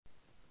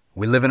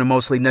We live in a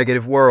mostly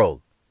negative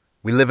world.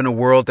 We live in a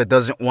world that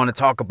doesn't want to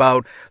talk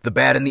about the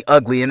bad and the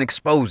ugly and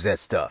expose that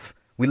stuff.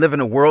 We live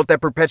in a world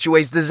that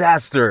perpetuates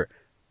disaster.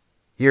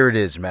 Here it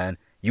is, man.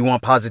 You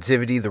want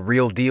positivity, the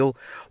real deal?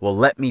 Well,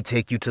 let me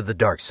take you to the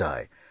dark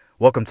side.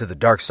 Welcome to the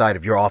dark side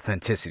of your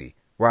authenticity,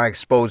 where I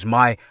expose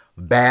my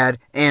bad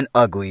and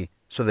ugly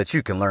so that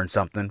you can learn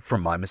something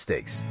from my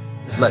mistakes.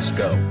 Let's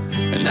go.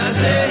 And I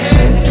say,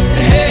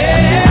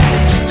 hey,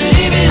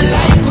 leave it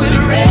like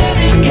we're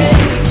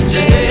renegades.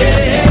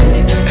 Hey,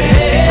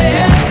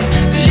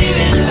 leave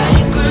it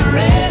like we're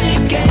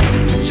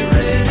renegades.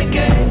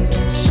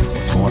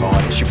 What's going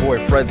on? It's your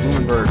boy Fred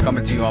Blumenberg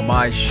coming to you on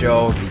my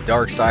show, The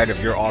Dark Side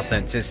of Your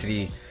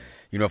Authenticity.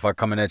 You know, if I'm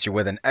coming at you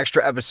with an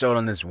extra episode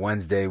on this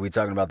Wednesday, we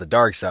talking about the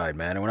dark side,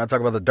 man. And when I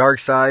talk about the dark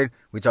side,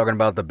 we talking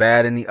about the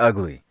bad and the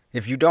ugly.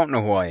 If you don't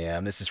know who I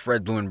am, this is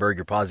Fred Blumenberg,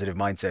 your positive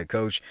mindset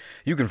coach.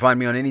 You can find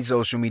me on any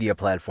social media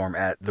platform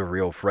at The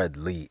Real Fred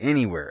Lee.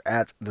 Anywhere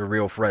at The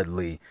Real Fred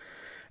Lee.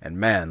 And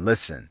man,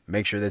 listen,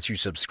 make sure that you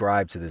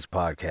subscribe to this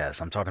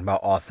podcast. I'm talking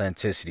about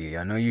authenticity.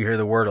 I know you hear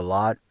the word a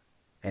lot.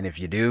 And if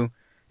you do,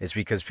 it's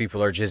because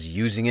people are just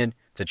using it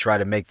to try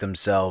to make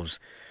themselves,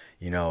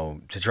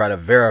 to try to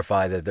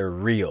verify that they're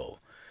real.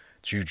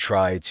 To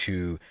try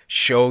to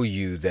show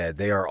you that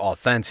they are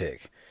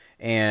authentic.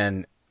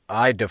 And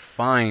I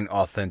define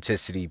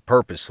authenticity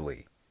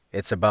purposely.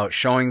 It's about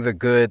showing the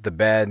good, the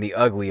bad, and the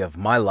ugly of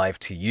my life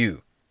to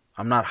you.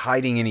 I'm not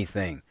hiding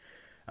anything.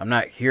 I'm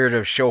not here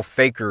to show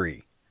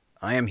fakery.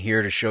 I am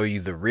here to show you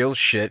the real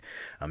shit.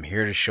 I'm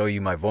here to show you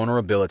my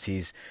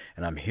vulnerabilities,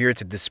 and I'm here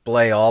to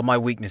display all my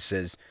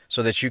weaknesses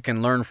so that you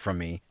can learn from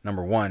me,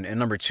 number one, and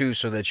number two,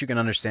 so that you can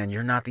understand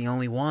you're not the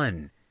only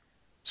one.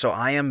 So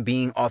I am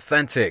being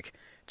authentic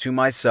to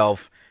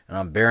myself, and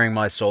I'm bearing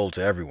my soul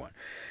to everyone.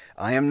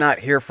 I am not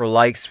here for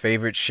likes,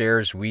 favorites,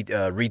 shares,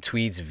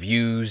 retweets,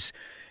 views,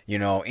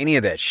 any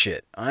of that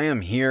shit. I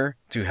am here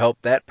to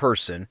help that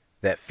person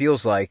that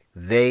feels like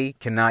they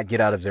cannot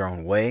get out of their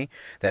own way,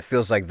 that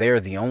feels like they're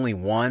the only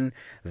one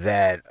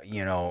that,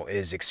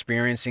 is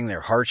experiencing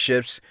their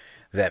hardships,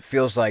 that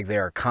feels like they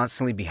are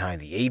constantly behind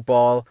the eight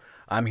ball.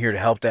 I'm here to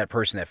help that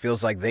person that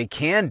feels like they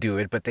can do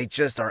it, but they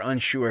just are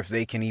unsure if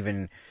they can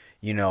even,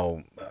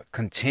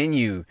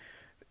 continue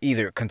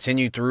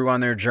through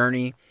on their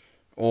journey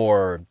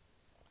or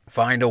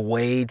find a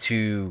way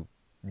to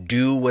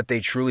do what they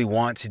truly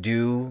want to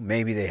do.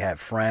 Maybe they have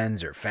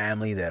friends or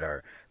family that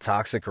are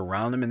toxic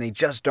around them and they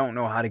just don't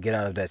know how to get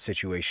out of that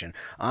situation.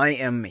 I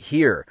am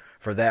here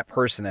for that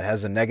person that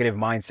has a negative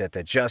mindset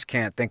that just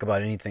can't think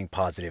about anything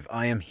positive.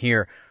 I am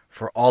here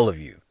for all of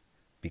you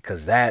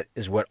because that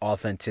is what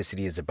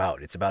authenticity is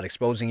about. It's about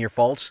exposing your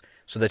faults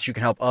so that you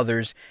can help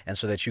others and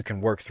so that you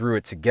can work through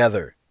it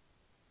together.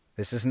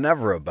 This is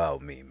never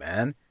about me,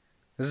 man.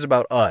 This is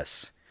about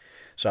us.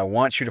 So I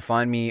want you to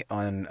find me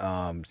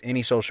on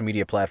any social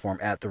media platform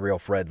at The Real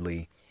Fred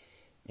Lee.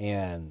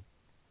 And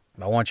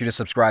I want you to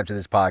subscribe to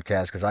this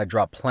podcast because I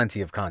drop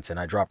plenty of content.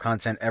 I drop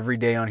content every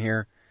day on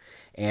here.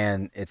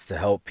 And it's to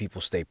help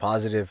people stay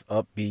positive,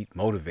 upbeat,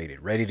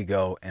 motivated, ready to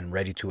go, and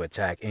ready to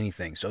attack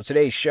anything. So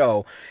today's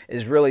show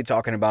is really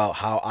talking about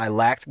how I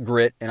lacked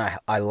grit and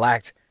I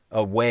lacked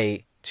a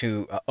will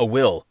to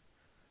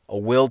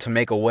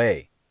make a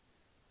way.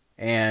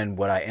 And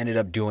what I ended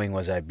up doing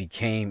was I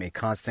became a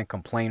constant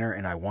complainer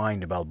and I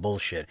whined about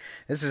bullshit.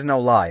 This is no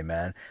lie,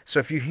 man. So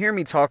if you hear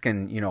me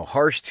talking,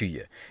 harsh to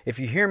you, if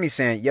you hear me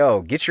saying,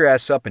 yo, get your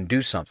ass up and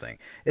do something,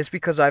 it's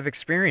because I've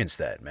experienced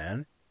that,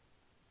 man.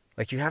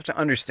 Like, you have to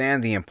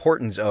understand the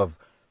importance of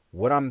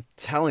what I'm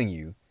telling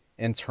you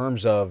in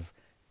terms of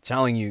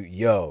telling you,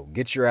 yo,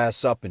 get your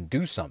ass up and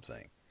do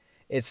something.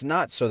 It's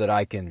not so that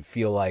I can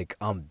feel like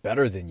I'm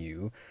better than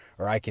you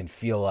or I can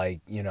feel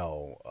like,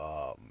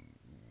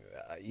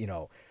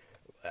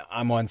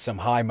 I'm on some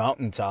high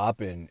mountaintop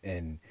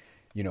and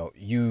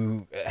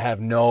you have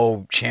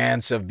no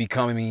chance of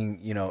becoming,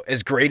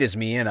 as great as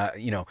me. And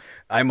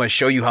I must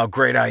show you how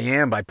great I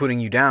am by putting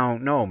you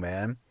down. No,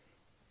 man,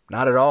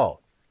 not at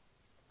all.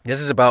 This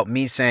is about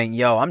me saying,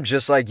 yo, I'm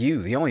just like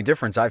you. The only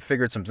difference, I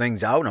figured some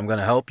things out and I'm going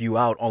to help you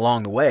out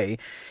along the way.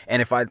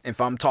 And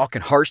if I'm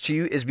talking harsh to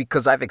you is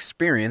because I've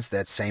experienced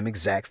that same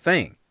exact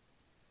thing.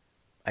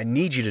 I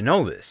need you to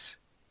know this.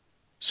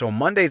 So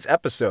Monday's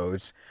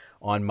episodes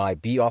on my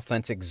Be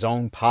Authentic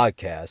Zone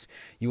podcast,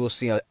 you will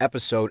see an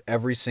episode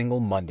every single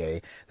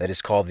Monday that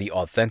is called The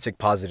Authentic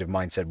Positive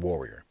Mindset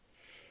Warrior.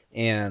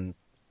 And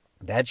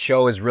that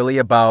show is really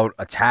about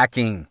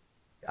attacking.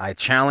 I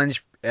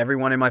challenge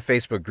everyone in my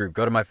Facebook group.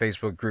 Go to my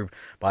Facebook group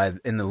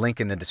in the link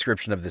in the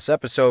description of this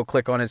episode.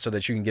 Click on it so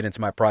that you can get into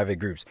my private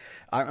groups.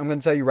 I'm going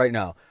to tell you right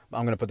now,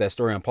 I'm going to put that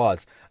story on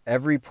pause.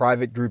 Every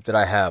private group that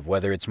I have,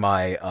 whether it's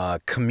my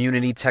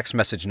community text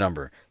message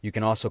number, you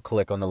can also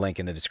click on the link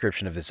in the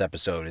description of this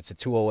episode. It's a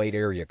 208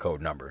 area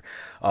code number.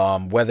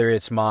 Whether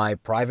it's my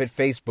private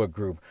Facebook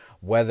group,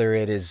 whether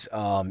it is,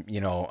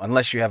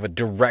 unless you have a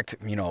direct,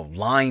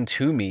 line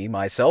to me,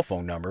 my cell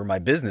phone number, my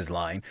business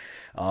line,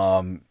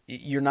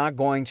 you're not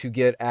going to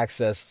get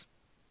access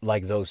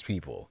like those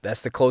people.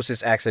 That's the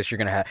closest access you're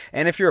going to have.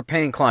 And if you're a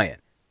paying client,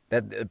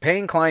 That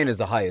paying client is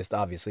the highest,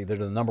 obviously. They're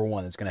the number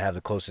one that's going to have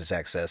the closest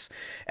access.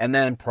 And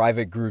then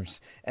private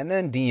groups, and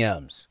then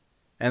DMs,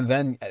 and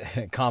then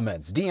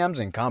comments. DMs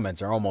and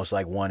comments are almost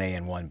like 1A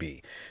and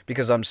 1B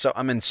because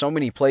I'm in so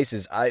many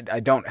places. I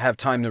don't have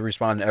time to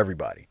respond to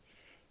everybody.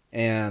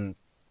 And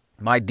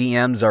my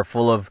DMs are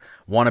full of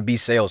wannabe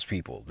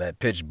salespeople that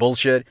pitch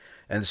bullshit.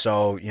 And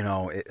so,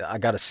 I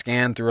got to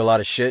scan through a lot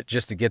of shit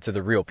just to get to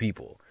the real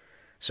people.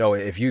 So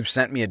if you've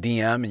sent me a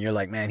DM and you're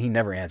like, man, he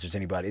never answers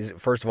anybody.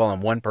 First of all,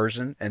 I'm one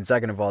person. And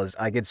second of all,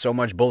 I get so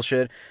much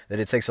bullshit that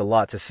it takes a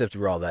lot to sift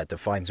through all that to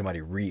find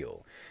somebody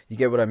real. You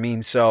get what I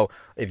mean? So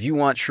if you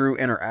want true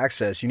inner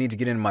access, you need to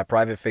get into my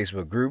private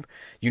Facebook group.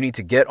 You need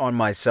to get on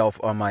my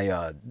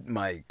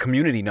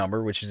community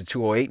number, which is a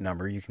 208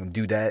 number. You can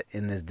do that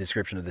in the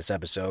description of this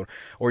episode.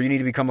 Or you need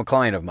to become a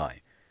client of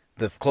mine.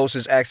 The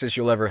closest access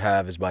you'll ever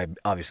have is by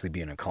obviously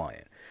being a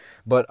client.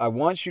 But I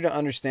want you to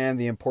understand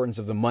the importance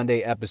of the Monday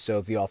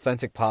episode, the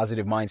Authentic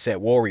Positive Mindset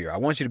Warrior. I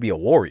want you to be a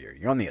warrior.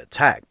 You're on the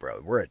attack,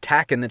 bro. We're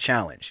attacking the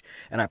challenge.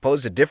 And I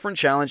pose a different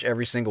challenge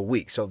every single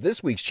week. So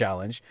this week's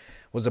challenge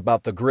was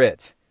about the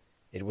grit.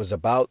 It was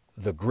about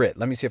the grit.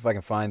 Let me see if I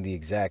can find the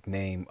exact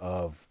name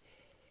of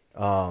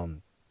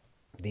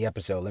the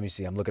episode. Let me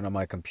see. I'm looking on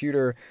my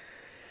computer.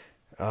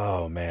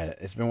 Oh, man.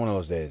 It's been one of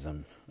those days.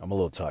 I'm a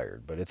little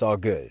tired, but it's all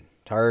good.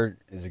 Tired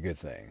is a good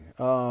thing.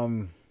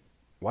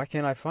 Why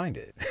can't I find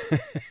it?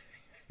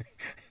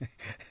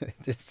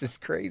 This is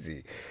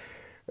crazy.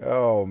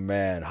 Oh,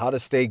 man. How to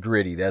stay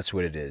gritty. That's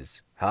what it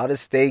is. How to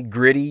stay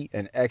gritty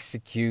and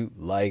execute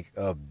like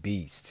a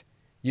beast.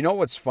 You know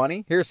what's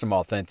funny? Here's some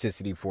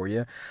authenticity for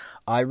you.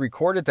 I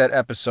recorded that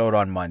episode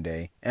on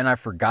Monday, and I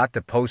forgot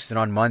to post it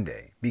on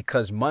Monday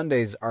because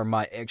Mondays are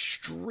my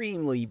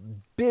extremely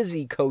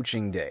busy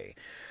coaching day.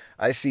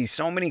 I see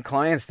so many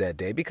clients that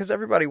day because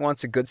everybody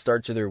wants a good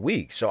start to their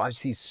week. So I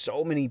see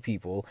so many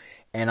people,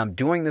 and I'm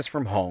doing this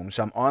from home.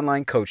 So I'm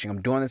online coaching.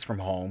 I'm doing this from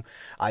home.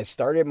 I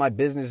started my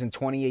business in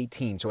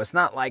 2018. So it's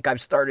not like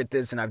I've started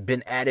this and I've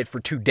been at it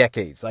for 2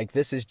 decades. Like,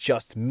 this is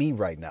just me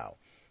right now.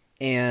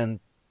 And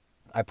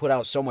I put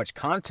out so much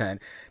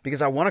content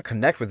because I want to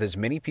connect with as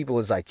many people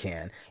as I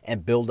can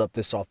and build up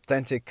this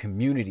authentic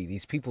community,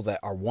 these people that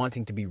are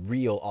wanting to be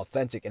real,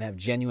 authentic, and have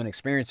genuine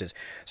experiences.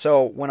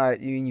 So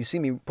when you see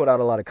me put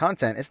out a lot of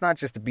content, it's not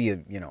just to be,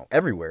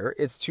 everywhere.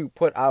 It's to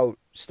put out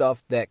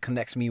stuff that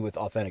connects me with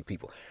authentic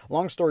people.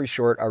 Long story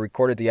short, I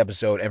recorded the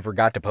episode and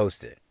forgot to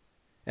post it.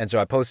 And so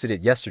I posted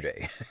it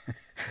yesterday.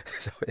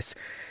 So it's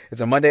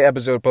a Monday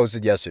episode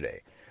posted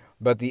yesterday.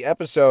 But the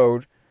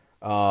episode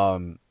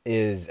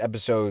is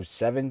episode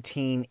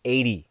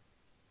 1780.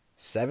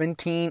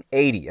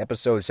 1780.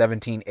 Episode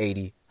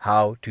 1780.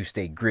 How to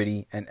stay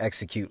gritty and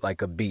execute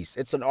like a beast.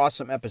 It's an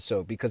awesome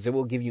episode because it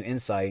will give you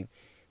insight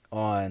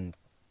on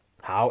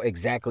how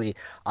exactly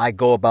I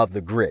go about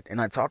the grit.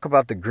 And I talk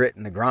about the grit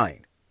and the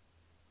grind.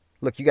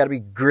 Look, you got to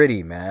be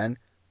gritty, man.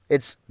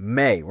 It's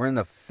May. We're in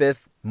the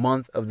 5th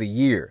month of the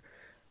year.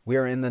 We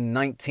are in the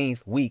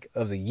 19th week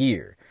of the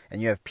year.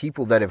 And you have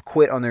people that have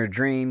quit on their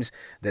dreams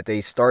that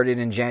they started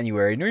in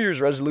January. New Year's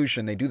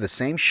resolution. They do the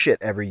same shit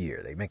every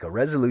year. They make a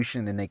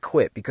resolution and they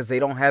quit because they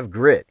don't have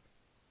grit.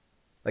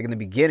 Like in the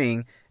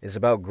beginning, it's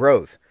about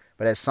growth.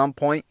 But at some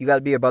point, you got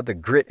to be about the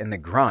grit and the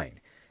grind.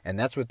 And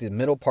that's what the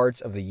middle parts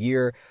of the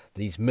year,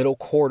 these middle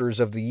quarters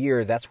of the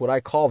year, that's what I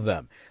call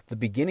them. The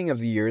beginning of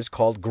the year is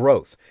called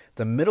growth.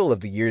 The middle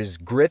of the year is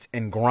grit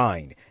and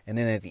grind. And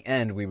then at the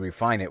end, we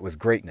refine it with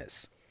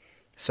greatness.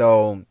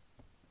 So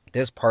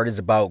this part is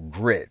about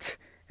grit.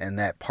 And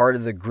that part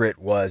of the grit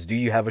was, do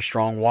you have a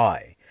strong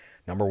why?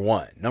 Number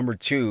 1. Number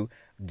 2,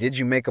 did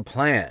you make a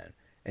plan?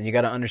 And you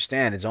got to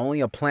understand, it's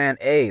only a plan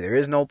A. There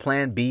is no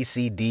plan B,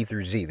 C, D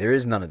through Z. There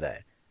is none of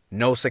that.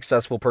 No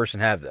successful person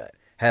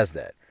has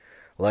that.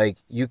 Like,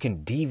 you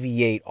can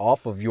deviate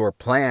off of your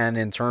plan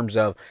in terms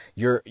of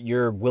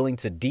you're willing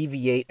to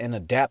deviate and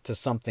adapt to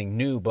something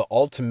new, but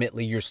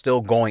ultimately you're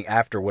still going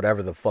after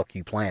whatever the fuck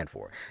you planned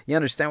for. You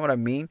understand what I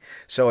mean?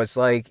 So it's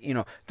like,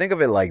 think of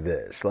it like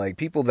this. Like,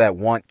 people that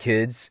want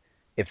kids,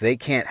 if they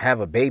can't have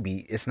a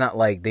baby, it's not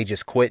like they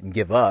just quit and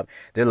give up.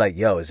 They're like,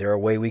 yo, is there a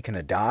way we can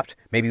adopt?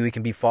 Maybe we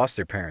can be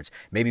foster parents.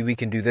 Maybe we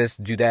can do this,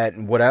 do that,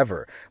 and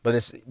whatever.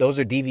 But those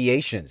are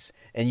deviations.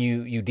 And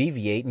you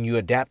deviate and you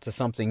adapt to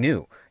something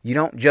new. You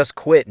don't just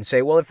quit and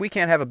say, well, if we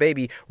can't have a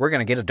baby, we're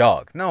going to get a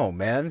dog. No,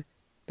 man.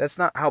 That's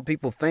not how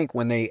people think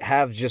when they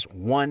have just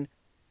one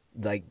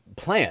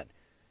plan.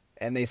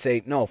 And they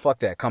say, no, fuck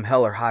that. Come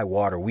hell or high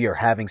water, we are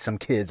having some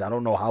kids. I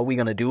don't know how we're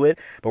going to do it,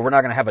 but we're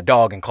not going to have a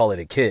dog and call it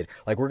a kid.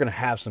 Like, we're going to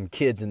have some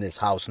kids in this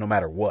house no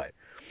matter what.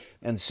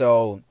 And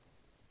so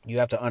you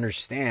have to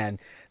understand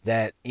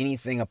that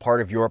anything a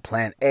part of your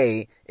plan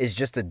A is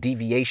just a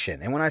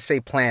deviation. And when I say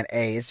plan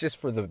A, it's just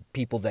for the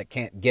people that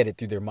can't get it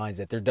through their minds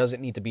that there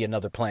doesn't need to be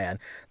another plan.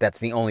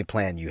 That's the only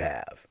plan you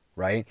have,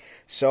 right?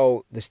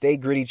 So the Stay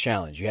Gritty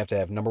Challenge, you have to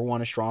have, number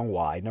 1, a strong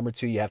why. Number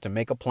 2, you have to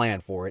make a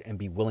plan for it and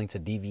be willing to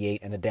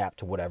deviate and adapt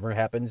to whatever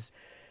happens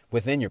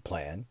within your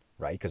plan,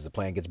 right? Because the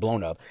plan gets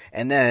blown up.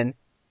 And then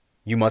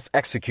you must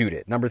execute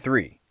it. Number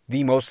 3,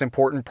 the most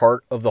important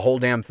part of the whole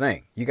damn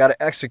thing. You got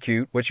to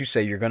execute what you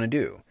say you're going to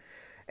do.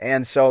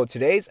 And so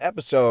today's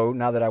episode,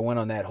 now that I went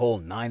on that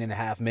whole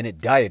 9.5-minute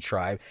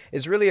diatribe,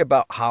 is really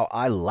about how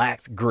I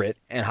lacked grit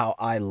and how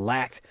I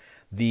lacked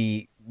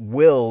the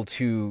will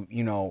to,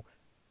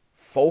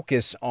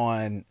 focus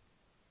on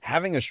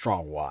having a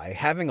strong why,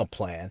 having a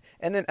plan,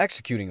 and then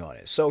executing on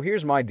it. So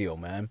here's my deal,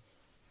 man.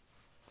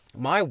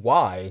 My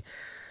why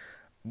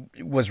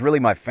was really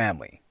my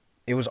family.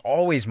 It was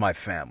always my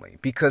family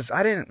because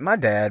my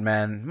dad,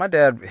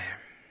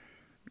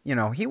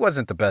 he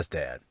wasn't the best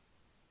dad.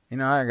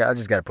 I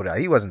just got to put it out.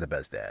 He wasn't the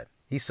best dad.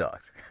 He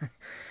sucked.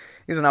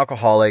 He was an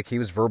alcoholic. He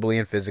was verbally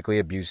and physically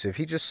abusive.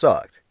 He just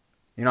sucked.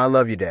 I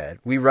love you, Dad.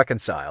 We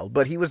reconciled,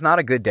 but he was not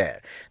a good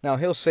dad. Now,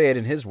 he'll say it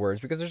in his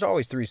words because there's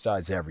always three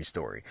sides to every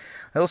story.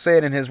 He'll say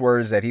it in his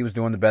words that he was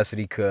doing the best that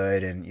he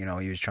could and,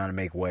 he was trying to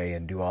make way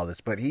and do all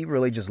this, but he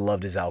really just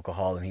loved his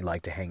alcohol and he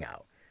liked to hang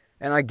out.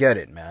 And I get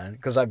it, man,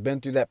 because I've been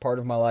through that part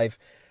of my life.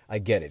 I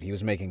get it. He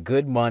was making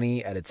good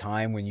money at a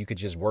time when you could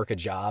just work a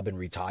job and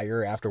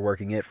retire after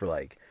working it for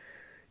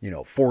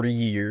 40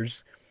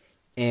 years.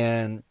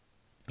 And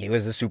he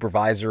was the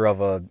supervisor of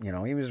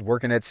he was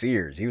working at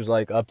Sears. He was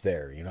up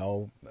there,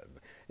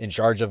 in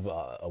charge of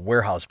a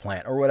warehouse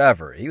plant or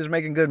whatever. He was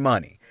making good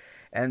money.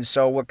 And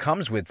so what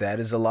comes with that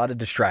is a lot of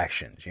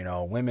distractions,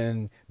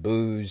 women,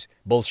 booze,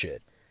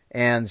 bullshit.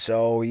 And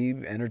so he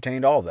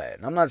entertained all that.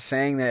 And I'm not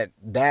saying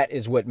that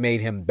is what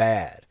made him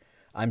bad.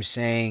 I'm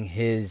saying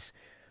his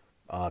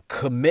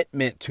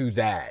commitment to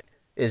that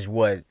is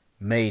what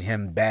made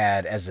him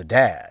bad as a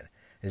dad.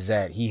 Is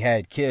that he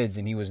had kids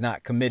and he was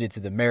not committed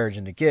to the marriage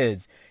and the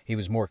kids. He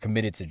was more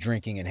committed to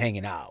drinking and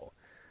hanging out.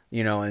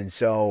 And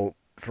so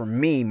for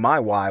me, my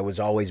why was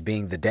always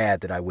being the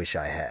dad that I wish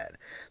I had.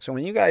 So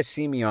when you guys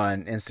see me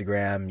on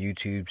Instagram,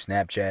 YouTube,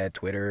 Snapchat,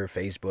 Twitter,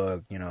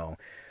 Facebook,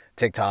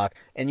 TikTok,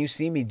 and you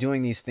see me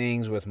doing these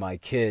things with my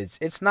kids,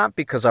 it's not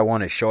because I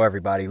want to show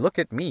everybody, look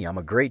at me, I'm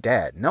a great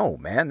dad. No,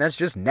 man, that's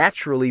just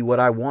naturally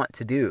what I want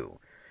to do.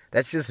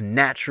 That's just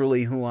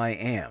naturally who I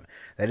am.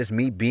 That is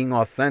me being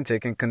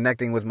authentic and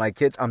connecting with my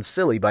kids. I'm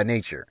silly by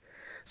nature.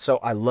 So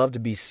I love to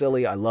be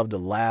silly. I love to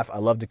laugh. I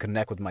love to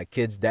connect with my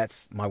kids.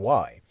 That's my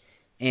why.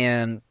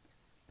 And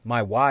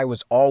my why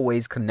was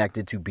always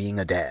connected to being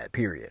a dad,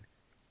 period.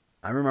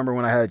 I remember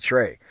when I had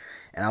Trey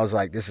and I was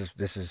like, this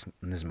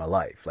is my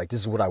life. This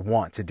is what I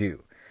want to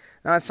do.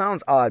 Now it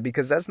sounds odd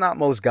because that's not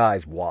most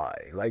guys' why.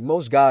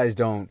 Most guys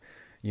don't,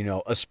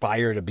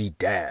 aspire to be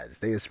dads.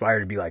 They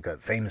aspire to be a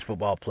famous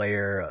football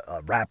player,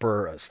 a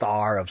rapper, a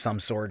star of some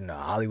sort in a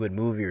Hollywood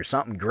movie or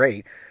something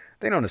great.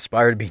 They don't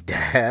aspire to be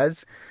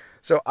dads.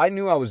 So I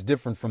knew I was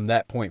different from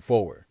that point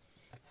forward.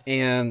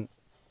 And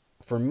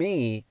for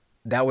me,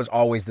 that was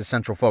always the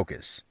central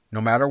focus. No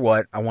matter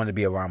what, I wanted to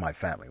be around my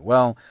family.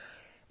 Well,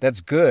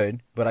 that's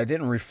good, but I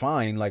didn't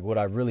refine what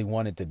I really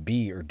wanted to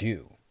be or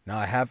do. Now,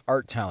 I have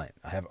art talent.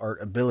 I have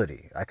art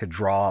ability. I could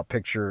draw a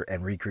picture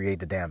and recreate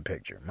the damn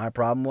picture. My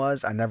problem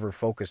was I never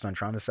focused on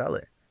trying to sell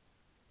it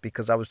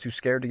because I was too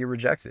scared to get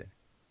rejected.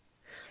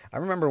 I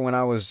remember when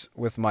I was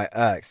with my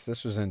ex,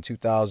 this was in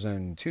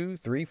 2002,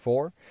 3,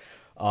 4,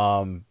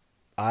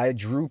 I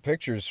drew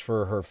pictures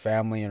for her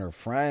family and her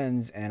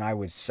friends, and I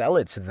would sell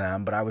it to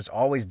them, but I was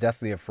always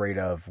deathly afraid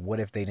of what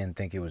if they didn't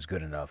think it was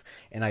good enough,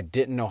 and I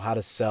didn't know how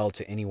to sell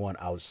to anyone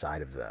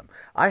outside of them.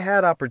 I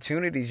had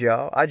opportunities,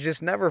 y'all. I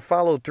just never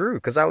followed through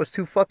because I was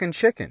too fucking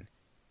chicken.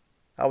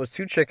 I was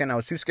too chicken. I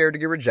was too scared to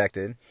get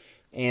rejected,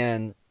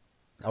 and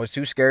I was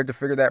too scared to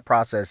figure that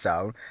process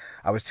out.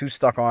 I was too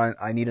stuck on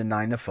I need a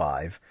 9 to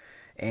 5.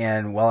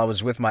 And while I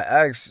was with my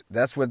ex,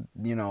 that's what,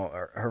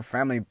 her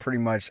family pretty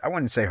much, I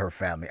wouldn't say her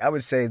family. I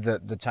would say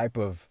the type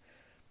of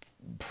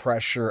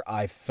pressure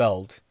I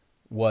felt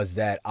was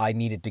that I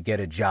needed to get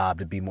a job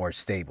to be more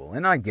stable.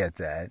 And I get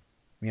that.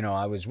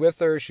 I was with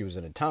her. She was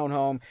in a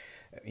townhome.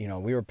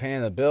 We were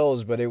paying the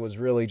bills, but it was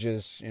really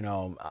just,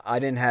 I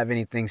didn't have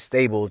anything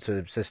stable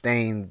to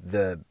sustain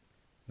the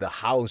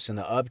house and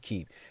the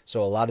upkeep.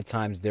 So a lot of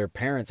times their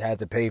parents had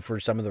to pay for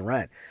some of the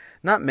rent.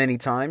 Not many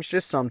times,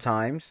 just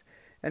sometimes.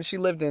 And she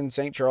lived in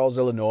St. Charles,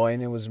 Illinois,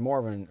 and it was more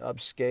of an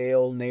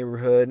upscale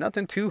neighborhood.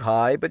 Nothing too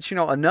high, but,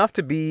 enough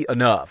to be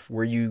enough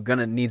where you're going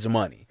to need some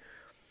money.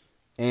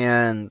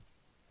 And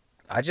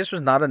I just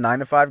was not a 9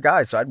 to 5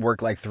 guy, so I'd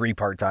work 3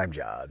 part-time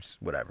jobs,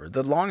 whatever.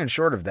 The long and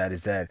short of that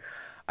is that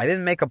I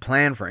didn't make a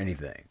plan for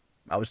anything.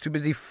 I was too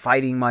busy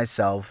fighting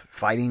myself,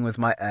 fighting with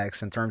my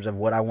ex in terms of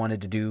what I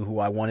wanted to do, who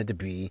I wanted to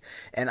be.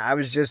 And I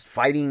was just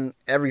fighting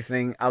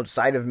everything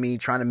outside of me,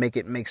 trying to make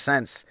it make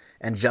sense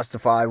and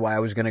justify why I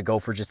was going to go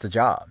for just the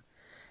job.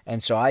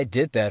 And so I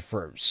did that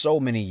for so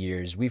many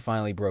years. We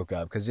finally broke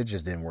up because it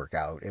just didn't work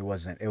out. It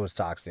was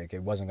toxic.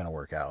 It wasn't going to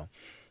work out.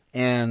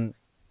 And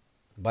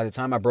by the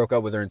time I broke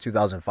up with her in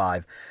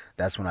 2005,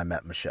 that's when I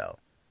met Michelle.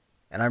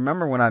 And I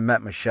remember when I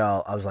met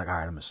Michelle, I was like, all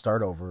right, I'm going to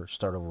start over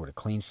with a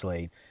clean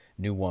slate.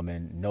 New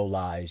woman, no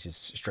lies,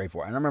 just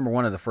straightforward. And I remember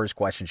one of the first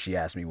questions she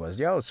asked me was,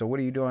 yo, so what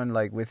are you doing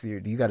with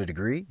do you got a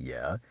degree?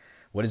 Yeah.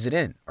 What is it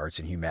in? Arts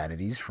and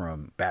Humanities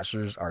from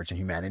Bachelor's Arts and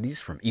Humanities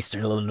from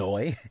Eastern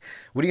Illinois.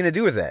 What are you going to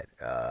do with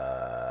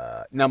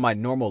that? Now, my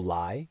normal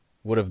lie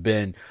would have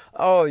been,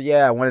 oh,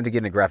 yeah, I wanted to get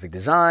into graphic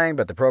design,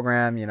 but the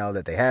program,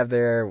 that they have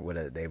there,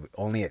 they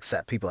only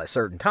accept people at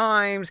certain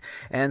times,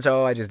 and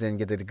so I just didn't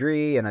get the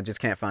degree, and I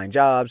just can't find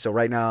jobs, so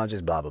right now,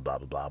 just blah, blah, blah,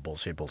 blah, blah,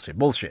 bullshit, bullshit,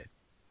 bullshit.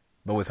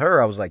 But with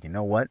her, I was like, you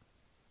know what?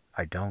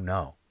 I don't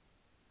know.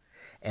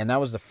 And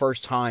that was the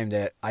first time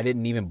that I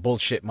didn't even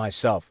bullshit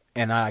myself,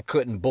 and I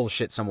couldn't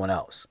bullshit someone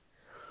else.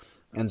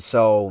 And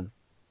so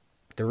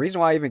the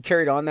reason why I even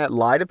carried on that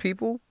lie to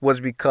people was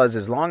because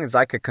as long as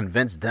I could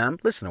convince them,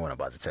 listen to what I'm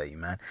about to tell you,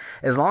 man.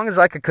 As long as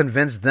I could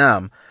convince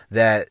them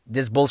that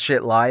this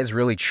bullshit lie is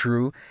really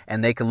true,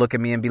 and they could look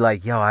at me and be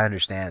like, yo, I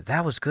understand.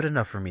 That was good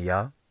enough for me,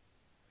 y'all.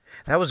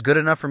 That was good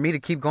enough for me to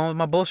keep going with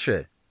my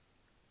bullshit.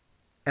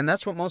 And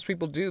that's what most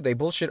people do. They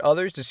bullshit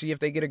others to see if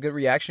they get a good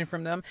reaction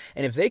from them.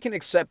 And if they can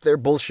accept their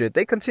bullshit,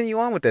 they continue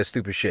on with that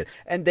stupid shit.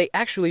 And they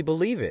actually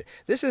believe it.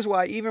 This is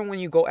why even when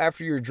you go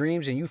after your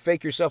dreams and you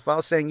fake yourself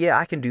out saying, yeah,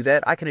 I can do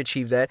that, I can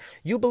achieve that,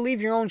 you believe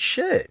your own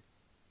shit.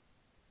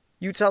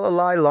 You tell a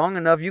lie long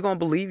enough, you're going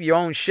to believe your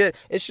own shit.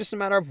 It's just a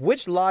matter of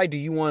which lie do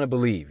you want to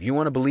believe. You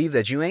want to believe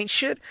that you ain't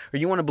shit, or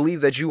you want to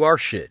believe that you are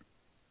shit?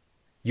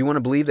 You want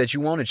to believe that you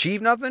won't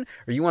achieve nothing?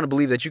 Or you want to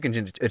believe that you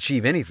can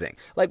achieve anything?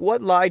 Like,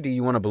 what lie do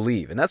you want to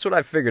believe? And that's what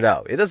I figured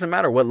out. It doesn't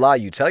matter what lie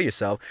you tell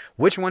yourself.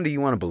 Which one do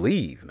you want to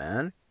believe,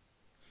 man?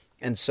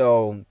 And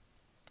so,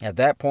 at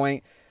that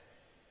point,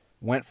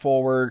 went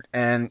forward.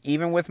 And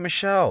even with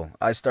Michelle,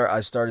 I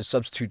started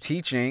substitute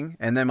teaching.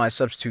 And then my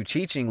substitute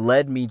teaching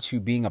led me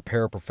to being a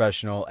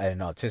paraprofessional at an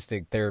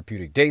autistic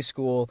therapeutic day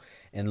school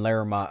in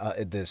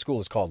Laramont. The school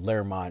is called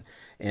Laramont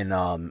in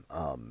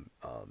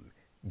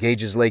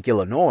Gages Lake,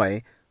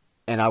 Illinois,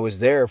 and I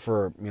was there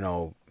for,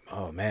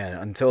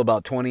 until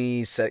about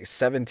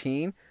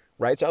 2017,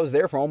 right? So I was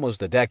there for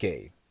almost a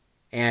decade.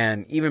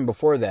 And even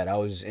before that, I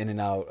was in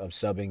and out of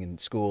subbing in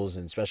schools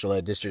and special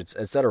ed districts,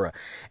 etc.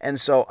 And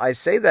so I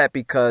say that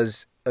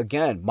because,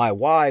 again, my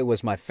why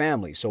was my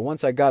family. So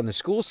once I got in the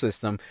school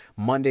system,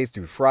 Monday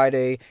through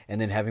Friday,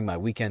 and then having my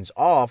weekends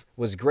off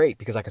was great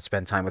because I could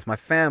spend time with my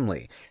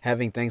family.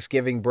 Having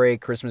Thanksgiving break,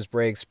 Christmas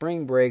break,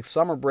 spring break,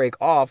 summer break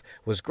off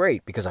was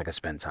great because I could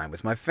spend time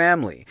with my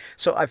family.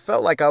 So I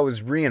felt like I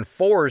was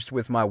reinforced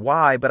with my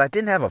why, but I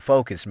didn't have a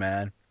focus,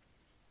 man.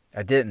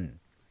 I didn't.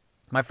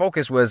 My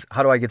focus was,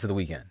 how do I get to the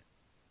weekend?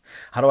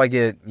 How do I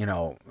get,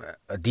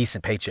 a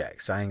decent paycheck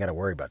so I ain't got to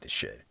worry about this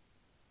shit?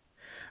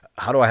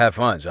 How do I have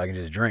fun so I can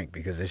just drink?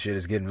 Because this shit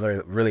is getting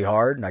really, really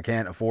hard and I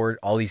can't afford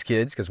all these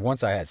kids. Because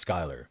once I had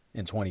Skylar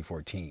in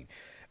 2014,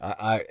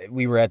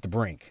 we were at the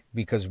brink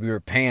because we were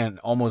paying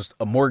almost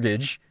a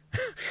mortgage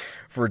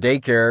for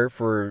daycare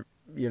for,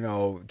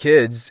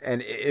 kids.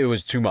 And it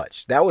was too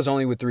much. That was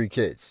only with 3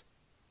 kids.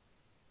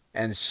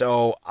 And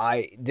so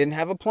I didn't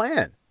have a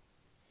plan.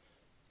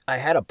 I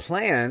had a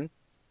plan,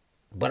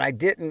 but I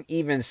didn't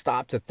even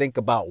stop to think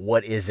about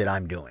what is it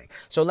I'm doing.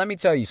 So let me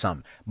tell you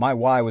something. My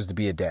why was to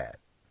be a dad.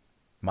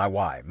 My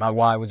why. My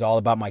why was all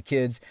about my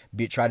kids,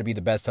 try to be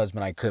the best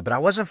husband I could. But I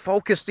wasn't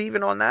focused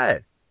even on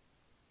that.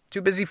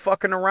 Too busy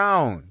fucking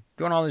around,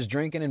 doing all this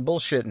drinking and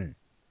bullshitting.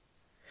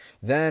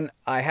 Then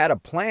I had a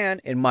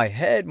plan in my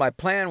head. My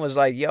plan was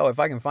like, yo, if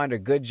I can find a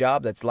good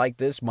job that's like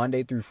this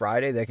Monday through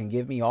Friday that can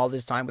give me all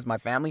this time with my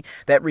family,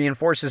 that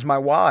reinforces my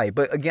why.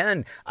 But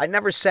again, I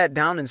never sat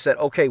down and said,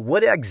 okay,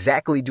 what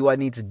exactly do I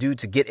need to do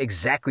to get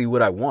exactly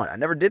what I want? I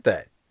never did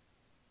that.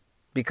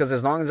 Because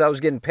as long as I was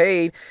getting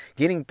paid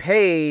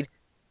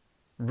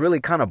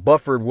really kind of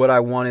buffered what I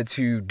wanted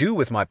to do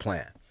with my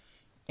plan.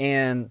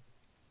 And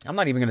I'm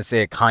not even going to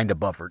say it kind of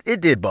buffered.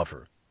 It did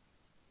buffer.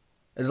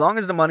 As long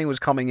as the money was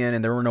coming in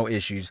and there were no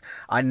issues,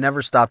 I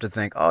never stopped to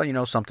think,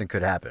 something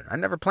could happen. I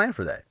never planned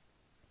for that.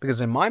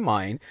 Because in my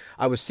mind,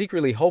 I was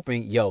secretly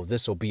hoping,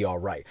 this will be all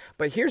right.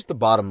 But here's the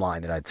bottom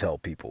line that I tell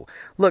people.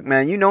 Look,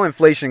 man,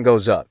 inflation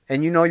goes up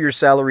and your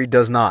salary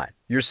does not.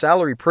 Your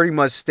salary pretty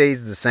much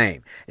stays the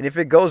same. And if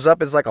it goes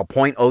up, it's like a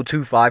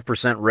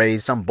 0.025%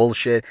 raise, some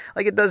bullshit.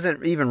 Like it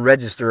doesn't even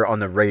register on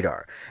the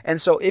radar.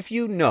 And so if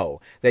you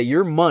know that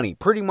your money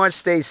pretty much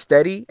stays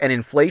steady and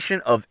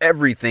inflation of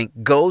everything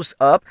goes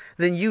up,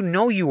 then you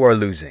are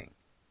losing.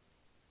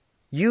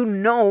 You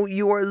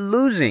are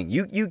losing.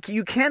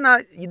 You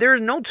cannot,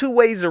 there's no 2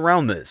 ways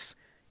around this.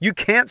 You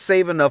can't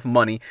save enough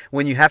money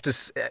when you have to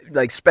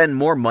spend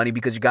more money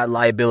because you got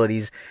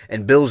liabilities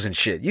and bills and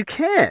shit. You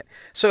can't.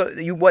 So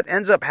what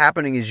ends up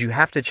happening is you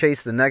have to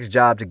chase the next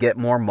job to get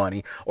more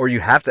money, or you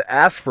have to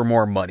ask for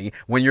more money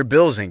when your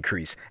bills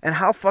increase. And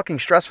how fucking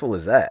stressful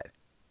is that?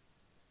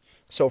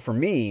 So for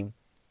me,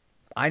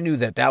 I knew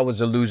that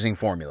was a losing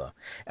formula.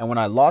 And when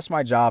I lost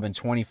my job in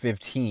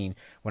 2015,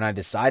 when I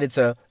decided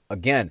to,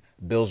 again,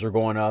 bills were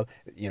going up,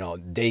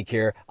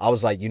 daycare, I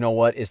was like, you know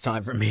what? It's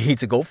time for me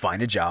to go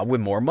find a job with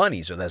more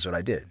money. So that's what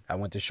I did. I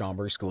went to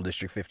Schaumburg School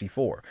District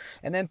 54.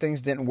 And then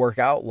things didn't work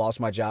out, lost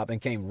my job, and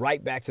came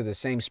right back to the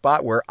same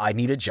spot where I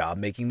need a job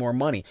making more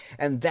money.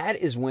 And that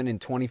is when in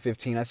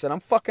 2015 I said, I'm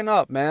fucking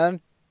up, man.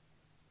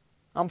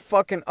 I'm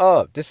fucking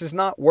up. This is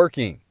not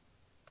working.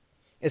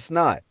 It's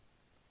not.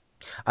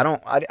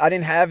 I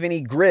didn't have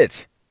any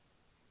grit.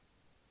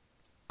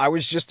 I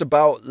was just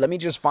about, let me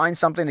just find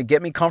something to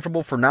get me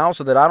comfortable for now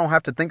so that I don't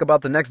have to think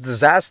about the next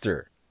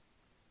disaster.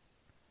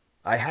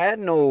 I had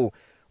no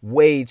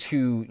way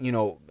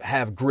to,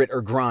 have grit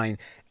or grind.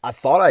 I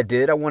thought I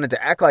did. I wanted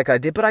to act like I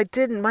did, but I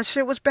didn't. My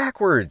shit was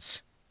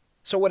backwards.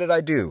 So what did I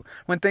do?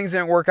 When things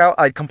didn't work out,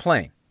 I'd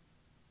complain.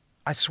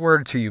 I swear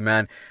to you,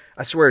 man.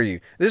 I swear to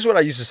you. This is what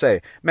I used to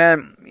say.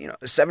 Man,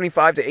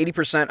 75 to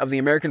 80% of the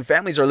American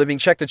families are living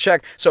check to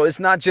check. So it's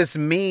not just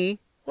me.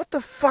 What the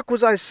fuck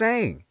was I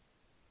saying?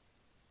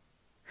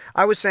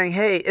 I was saying,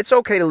 hey, it's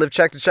okay to live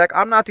check to check.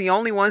 I'm not the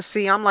only one.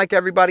 See, I'm like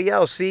everybody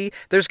else. See,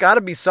 there's got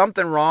to be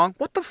something wrong.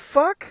 What the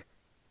fuck?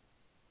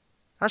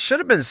 I should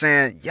have been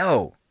saying,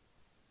 yo.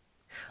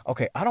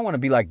 Okay, I don't want to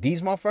be like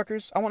these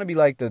motherfuckers. I want to be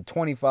like the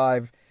 20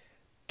 to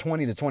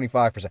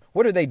 25%.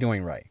 What are they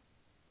doing right?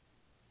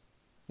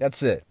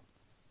 That's it.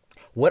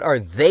 What are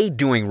they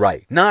doing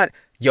right? Not,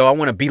 yo, I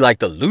want to be like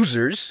the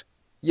losers.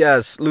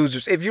 Yes,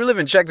 losers. If you're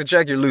living check to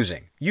check, you're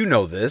losing. You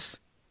know this.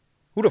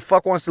 Who the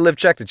fuck wants to live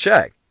check to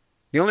check?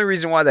 The only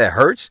reason why that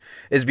hurts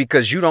is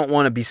because you don't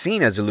want to be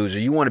seen as a loser.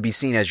 You want to be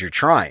seen as you're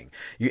trying.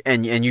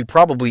 And you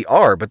probably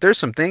are, but there's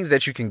some things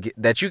that you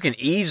can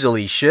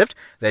easily shift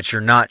that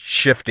you're not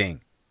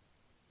shifting.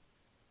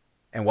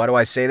 And why do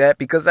I say that?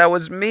 Because that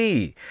was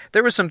me.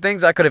 There were some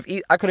things I could have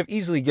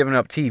easily given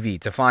up TV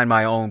to find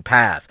my own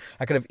path.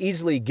 I could have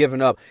easily given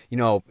up,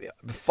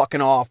 fucking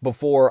off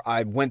before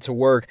I went to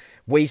work,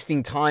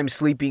 wasting time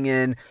sleeping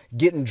in,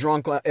 getting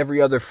drunk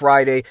every other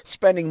Friday,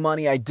 spending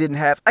money I didn't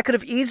have. I could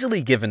have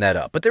easily given that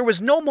up, but there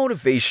was no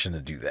motivation to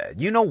do that.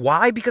 You know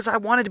why? Because I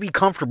wanted to be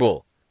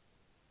comfortable.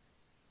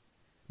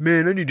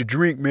 Man, I need to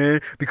drink,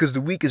 man, because the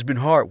week has been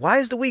hard. Why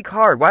is the week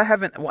hard? Why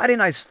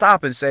didn't I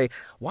stop and say,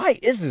 why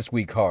is this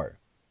week hard?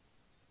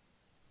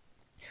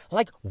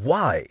 Like,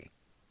 why?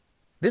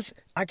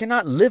 I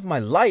cannot live my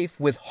life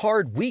with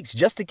hard weeks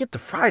just to get to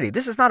Friday.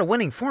 This is not a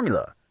winning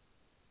formula.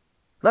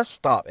 Let's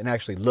stop and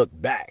actually look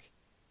back.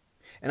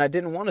 And I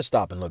didn't want to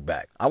stop and look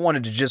back. I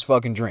wanted to just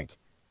fucking drink.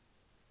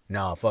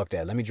 Nah, fuck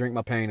that. Let me drink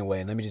my pain away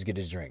and let me just get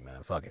this drink,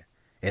 man. Fuck it.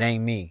 It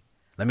ain't me.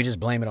 Let me just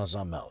blame it on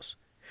something else.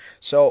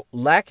 So,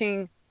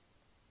 lacking,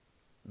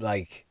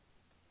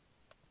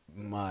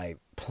 my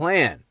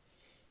plan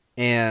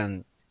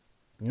and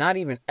not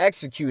even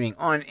executing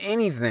on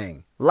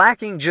anything,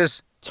 lacking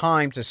just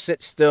time to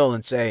sit still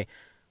and say,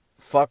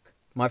 fuck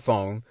my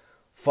phone,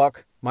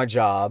 fuck my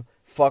job,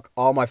 fuck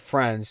all my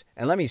friends,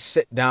 and let me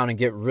sit down and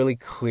get really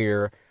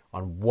clear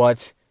on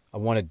what I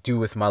want to do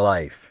with my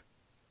life.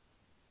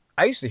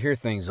 I used to hear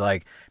things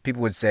like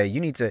people would say,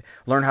 you need to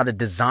learn how to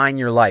design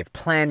your life,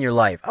 plan your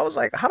life. I was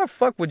like, how the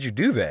fuck would you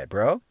do that,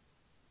 bro?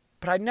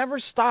 But I never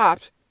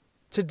stopped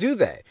to do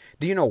that.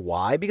 Do you know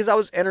why? Because I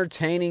was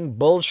entertaining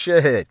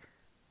bullshit.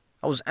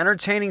 I was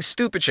entertaining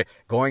stupid shit.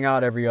 Going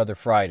out every other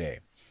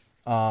Friday.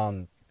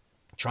 Trying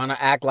to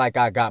act like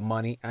I got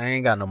money. I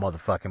ain't got no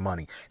motherfucking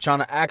money. Trying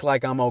to act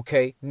like I'm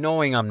okay,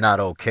 knowing I'm not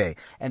okay.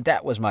 And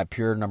that was my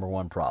pure number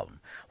one problem.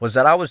 Was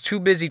that I was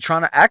too busy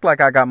trying to act like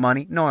I got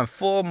money, knowing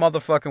full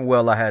motherfucking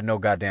well I had no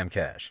goddamn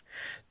cash.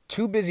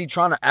 Too busy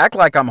trying to act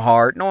like I'm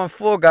hard, knowing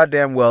full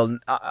goddamn well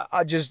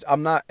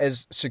I'm not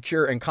as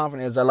secure and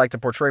confident as I like to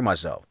portray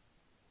myself.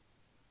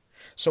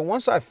 So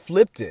once I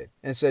flipped it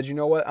and said, you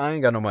know what, I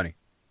ain't got no money.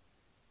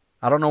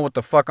 I don't know what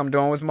the fuck I'm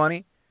doing with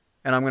money,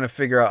 and I'm going to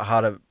figure out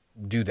how to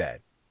do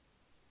that.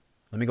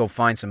 Let me go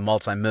find some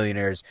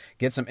multimillionaires,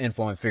 get some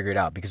info and figure it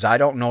out, because I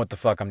don't know what the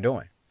fuck I'm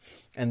doing.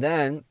 And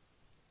then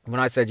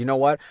when I said, you know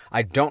what,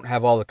 I don't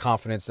have all the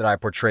confidence that I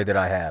portray that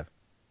I have.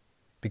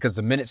 Because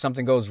the minute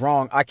something goes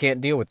wrong, I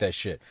can't deal with that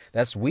shit.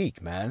 That's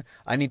weak, man.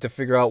 I need to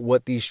figure out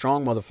what these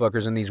strong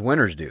motherfuckers and these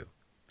winners do.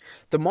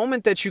 The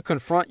moment that you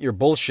confront your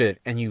bullshit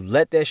and you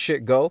let that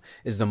shit go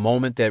is the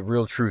moment that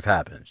real truth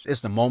happens.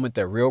 It's the moment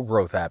that real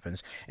growth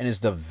happens. And it's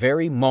the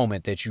very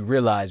moment that you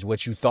realize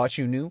what you thought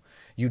you knew,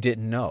 you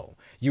didn't know.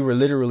 You were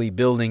literally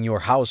building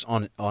your house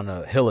on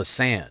a hill of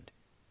sand.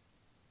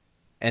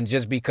 And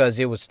just because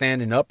it was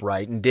standing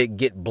upright and didn't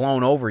get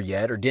blown over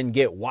yet or didn't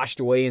get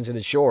washed away into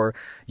the shore,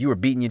 you were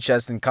beating your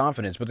chest in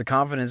confidence. But the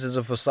confidence is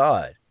a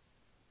facade.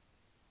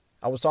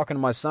 I was talking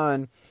to my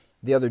son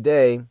the other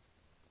day,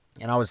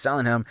 and I was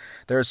telling him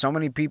there are so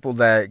many people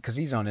that, because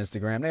he's on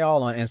Instagram, they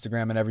all on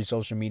Instagram and every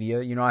social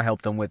media. I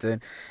helped them with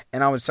it.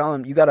 And I was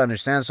telling him, you got to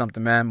understand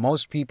something, man.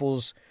 Most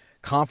people's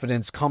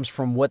confidence comes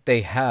from what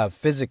they have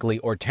physically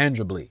or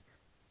tangibly.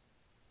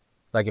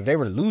 Like if they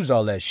were to lose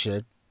all that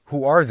shit,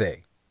 who are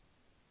they?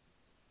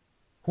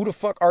 Who the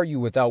fuck are you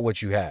without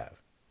what you have?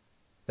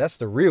 That's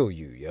the real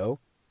you, yo.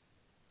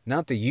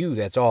 Not the you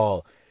that's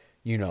all,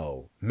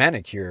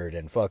 manicured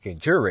and fucking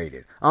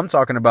curated. I'm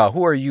talking about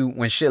who are you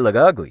when shit look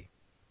ugly.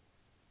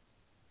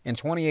 In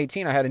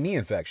 2018, I had a knee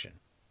infection.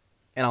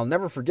 And I'll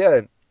never forget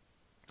it.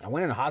 I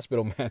went in the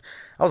hospital, man.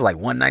 I was like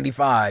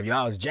 195.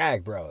 I was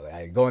jacked, bro.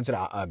 Going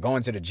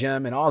to the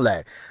gym and all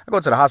that. I go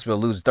to the hospital,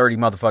 lose 30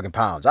 motherfucking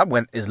pounds. I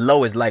went as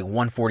low as like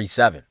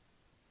 147.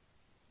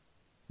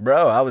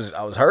 Bro, I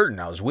was hurting.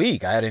 I was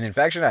weak. I had an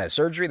infection. I had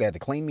surgery. They had to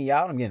clean me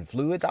out. I'm getting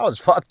fluids. I was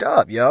fucked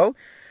up, yo.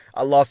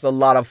 I lost a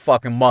lot of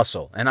fucking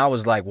muscle. And I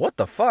was like, what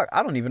the fuck?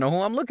 I don't even know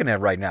who I'm looking at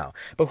right now.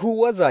 But who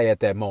was I at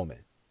that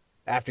moment?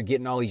 After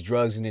getting all these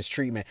drugs and this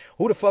treatment,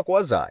 who the fuck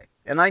was I?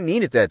 And I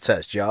needed that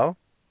test, y'all.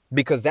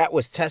 Because that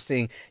was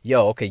testing,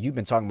 yo, okay, you've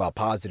been talking about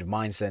positive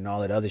mindset and all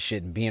that other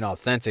shit and being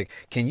authentic.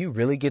 Can you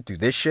really get through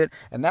this shit?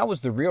 And that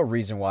was the real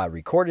reason why I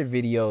recorded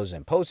videos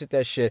and posted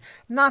that shit.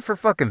 Not for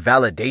fucking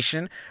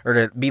validation or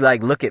to be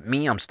like, look at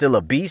me, I'm still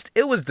a beast.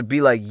 It was to be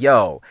like,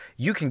 yo,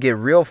 you can get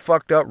real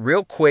fucked up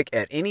real quick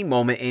at any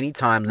moment,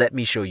 anytime. Let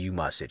me show you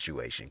my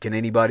situation. Can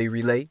anybody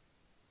relate?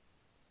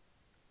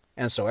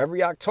 And so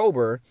every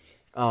October,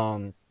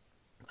 I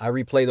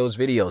replay those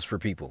videos for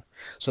people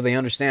so they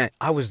understand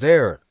I was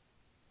there.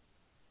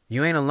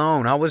 You ain't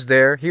alone. I was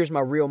there. Here's my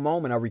real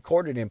moment. I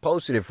recorded it and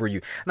posted it for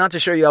you. Not to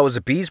show you I was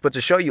a beast, but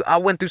to show you I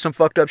went through some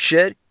fucked up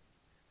shit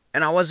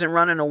and I wasn't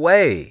running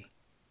away.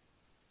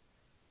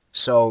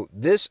 So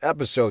this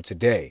episode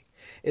today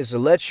is to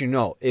let you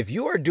know, if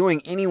you are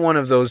doing any one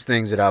of those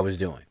things that I was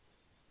doing,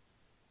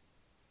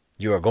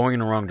 you are going in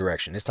the wrong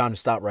direction. It's time to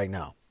stop right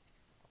now.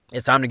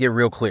 It's time to get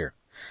real clear.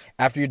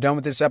 After you're done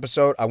with this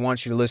episode, I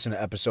want you to listen to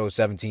episode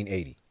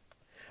 1780.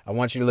 I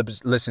want you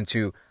to listen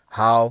to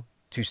how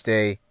to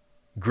stay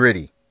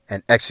gritty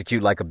and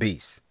execute like a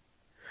beast.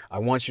 I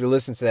want you to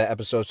listen to that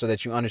episode so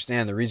that you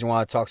understand the reason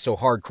why I talk so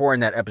hardcore in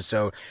that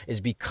episode is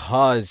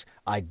because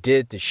I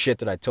did the shit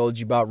that I told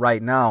you about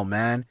right now,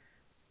 man.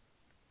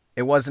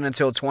 It wasn't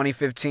until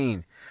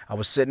 2015. I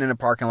was sitting in a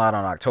parking lot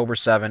on October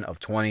 7 of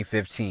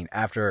 2015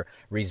 after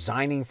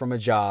resigning from a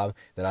job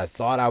that I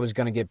thought I was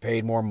going to get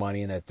paid more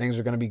money and that things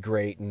were going to be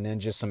great, and then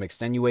just some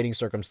extenuating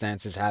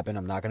circumstances happened.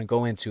 I'm not going to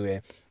go into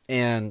it.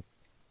 And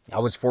I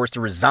was forced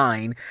to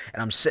resign,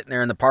 and I'm sitting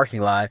there in the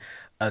parking lot,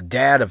 a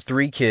dad of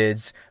 3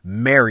 kids,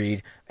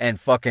 married, and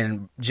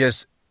fucking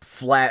just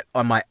flat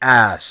on my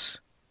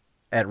ass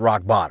at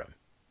rock bottom,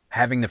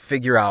 having to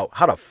figure out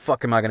how the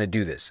fuck am I going to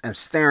do this, and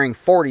staring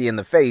 40 in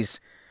the face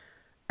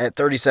at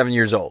 37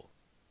 years old.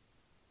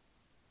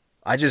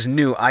 I just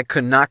knew I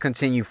could not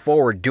continue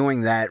forward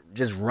doing that,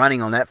 just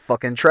running on that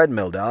fucking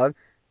treadmill, dog.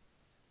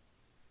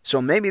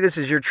 So maybe this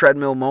is your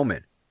treadmill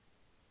moment.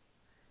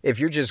 If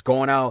you're just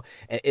going out,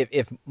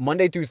 if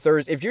Monday through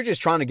Thursday, if you're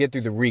just trying to get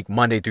through the week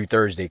Monday through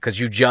Thursday because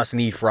you just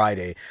need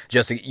Friday,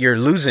 you're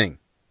losing.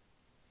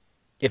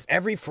 If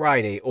every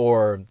Friday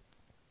or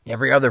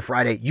every other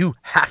Friday you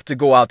have to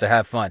go out to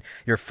have fun,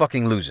 you're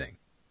fucking losing.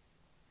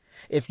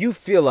 If you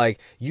feel like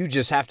you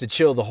just have to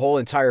chill the whole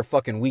entire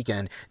fucking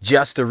weekend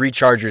just to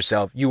recharge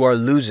yourself, you are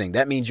losing.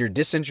 That means you're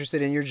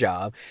disinterested in your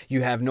job,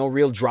 you have no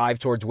real drive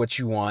towards what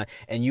you want,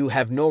 and you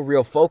have no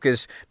real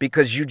focus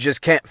because you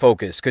just can't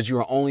focus because you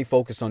are only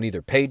focused on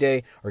either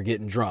payday or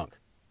getting drunk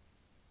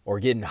or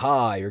getting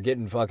high or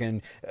getting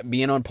fucking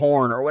being on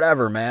porn or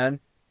whatever, man.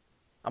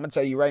 I'm going to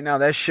tell you right now,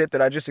 that shit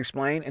that I just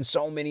explained and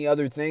so many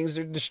other things,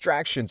 they're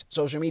distractions.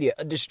 Social media,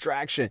 a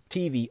distraction.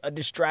 TV, a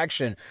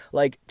distraction.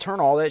 Like, turn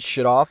all that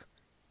shit off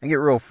and get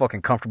real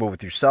fucking comfortable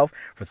with yourself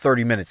for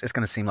 30 minutes. It's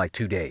going to seem like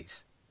 2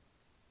 days.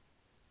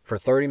 For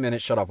 30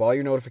 minutes, shut off all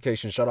your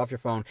notifications, shut off your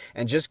phone,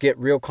 and just get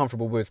real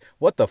comfortable with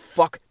what the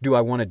fuck do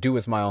I want to do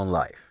with my own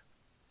life?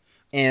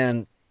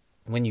 And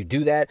when you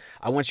do that,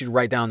 I want you to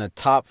write down the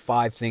top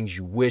 5 things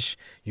you wish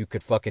you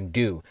could fucking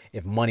do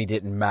if money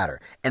didn't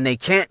matter. And they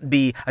can't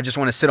be, I just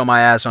want to sit on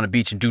my ass on a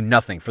beach and do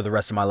nothing for the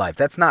rest of my life.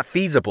 That's not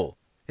feasible.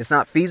 It's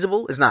not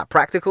feasible. It's not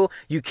practical.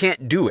 You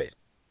can't do it.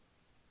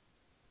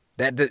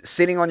 That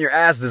sitting on your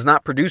ass does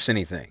not produce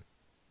anything.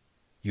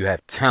 You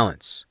have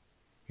talents.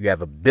 You have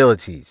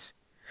abilities.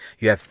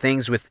 You have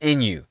things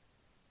within you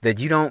that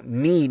you don't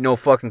need no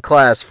fucking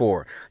class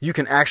for. You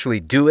can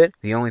actually do it.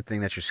 The only thing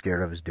that you're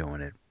scared of is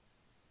doing it.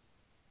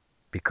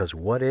 Because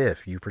what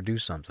if you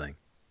produce something?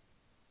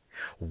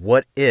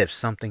 What if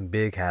something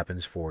big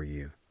happens for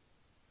you?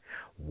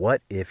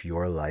 What if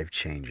your life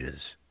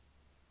changes?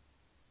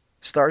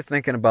 Start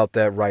thinking about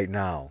that right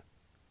now.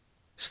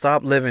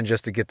 Stop living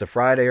just to get to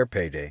Friday or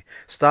payday.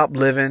 Stop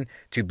living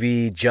to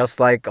be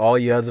just like all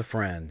your other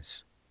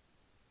friends.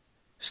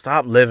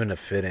 Stop living to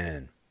fit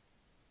in.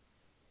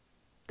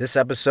 This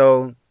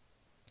episode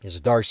is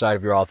the dark side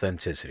of your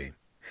authenticity.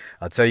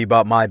 I'll tell you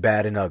about my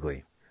bad and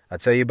ugly. I'll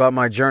tell you about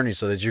my journey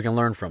so that you can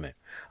learn from it.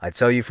 I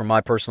tell you from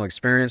my personal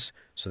experience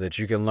so that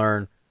you can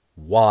learn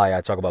why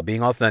I talk about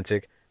being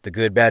authentic, the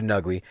good, bad, and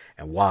ugly,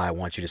 and why I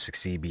want you to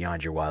succeed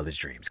beyond your wildest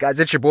dreams. Guys,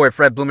 it's your boy,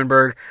 Fred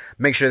Blumenberg.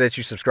 Make sure that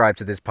you subscribe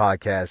to this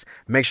podcast.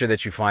 Make sure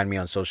that you find me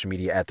on social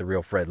media at The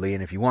Real Fred Lee.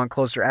 And if you want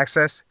closer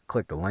access,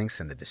 click the links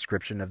in the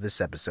description of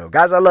this episode.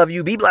 Guys, I love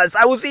you. Be blessed.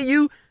 I will see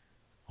you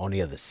on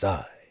the other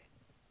side.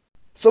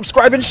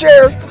 Subscribe and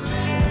share.